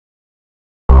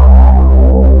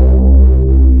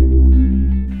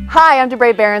Hi, I'm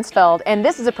Debrae Berensfeld, and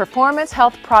this is a Performance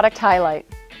Health Product Highlight.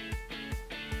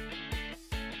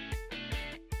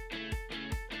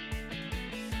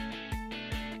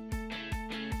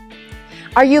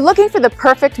 Are you looking for the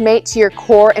perfect mate to your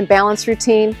core and balance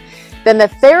routine? Then the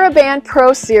Thera-Band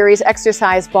Pro Series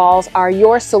exercise balls are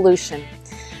your solution.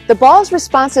 The ball's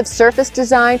responsive surface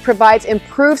design provides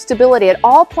improved stability at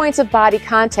all points of body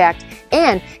contact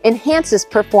and enhances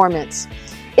performance.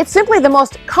 It's simply the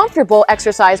most comfortable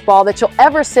exercise ball that you'll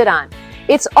ever sit on.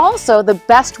 It's also the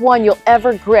best one you'll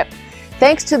ever grip,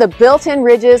 thanks to the built-in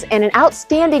ridges and an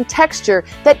outstanding texture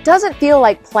that doesn't feel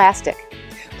like plastic.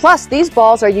 Plus, these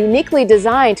balls are uniquely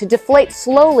designed to deflate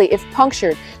slowly if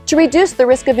punctured to reduce the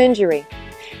risk of injury.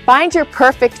 Find your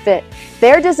perfect fit.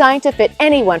 They're designed to fit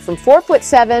anyone from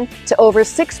 4'7" to over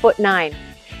 6'9".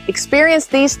 Experience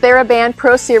these Thera-Band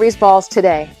Pro Series balls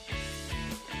today.